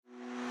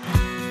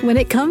When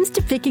it comes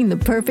to picking the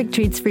perfect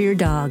treats for your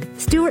dog,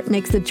 Stewart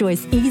makes the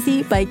choice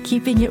easy by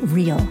keeping it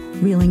real.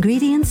 Real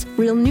ingredients,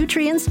 real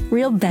nutrients,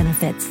 real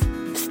benefits.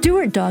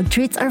 Stewart dog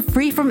treats are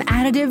free from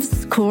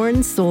additives,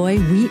 corn, soy,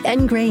 wheat,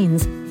 and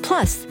grains.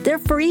 Plus, they're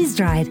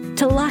freeze-dried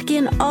to lock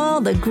in all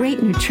the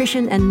great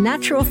nutrition and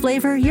natural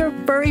flavor your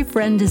furry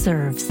friend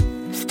deserves.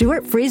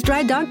 Stewart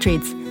freeze-dried dog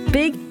treats.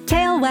 Big,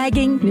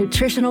 tail-wagging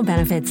nutritional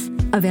benefits.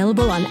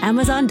 Available on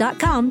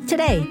Amazon.com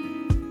today.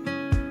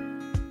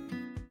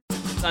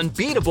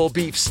 Unbeatable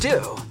beef stew.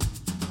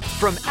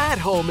 From at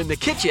home in the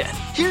kitchen,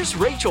 here's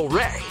Rachael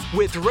Ray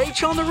with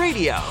Rach on the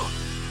Radio.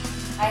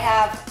 I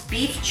have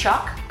beef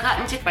chuck cut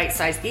into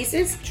bite-sized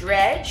pieces,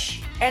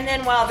 dredge, and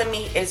then while the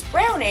meat is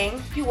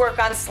browning, you work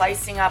on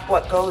slicing up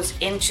what goes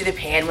into the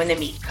pan when the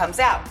meat comes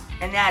out.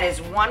 And that is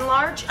 1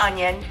 large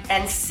onion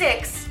and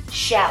 6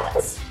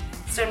 shallots.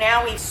 So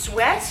now we've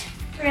sweat.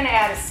 We're gonna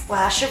add a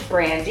splash of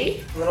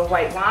brandy, a little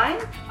white wine,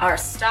 our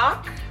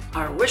stock,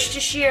 our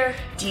Worcestershire,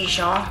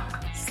 Dijon.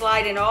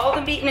 Slide in all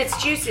the meat and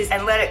its juices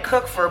and let it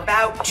cook for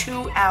about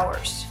 2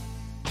 hours.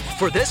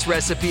 For this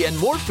recipe and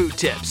more food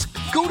tips,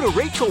 go to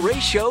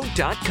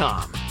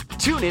RachelRayShow.com.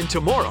 Tune in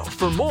tomorrow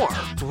for more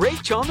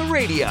Rach on the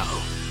Radio.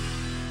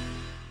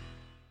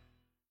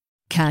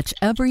 Catch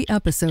every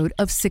episode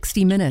of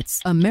 60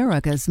 Minutes,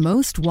 America's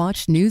most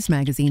watched news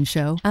magazine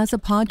show, as a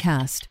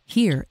podcast.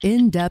 Hear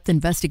in-depth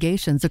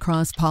investigations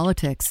across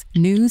politics,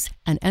 news,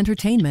 and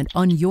entertainment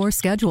on your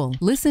schedule.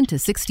 Listen to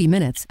 60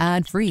 Minutes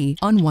ad-free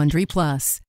on Wondery Plus.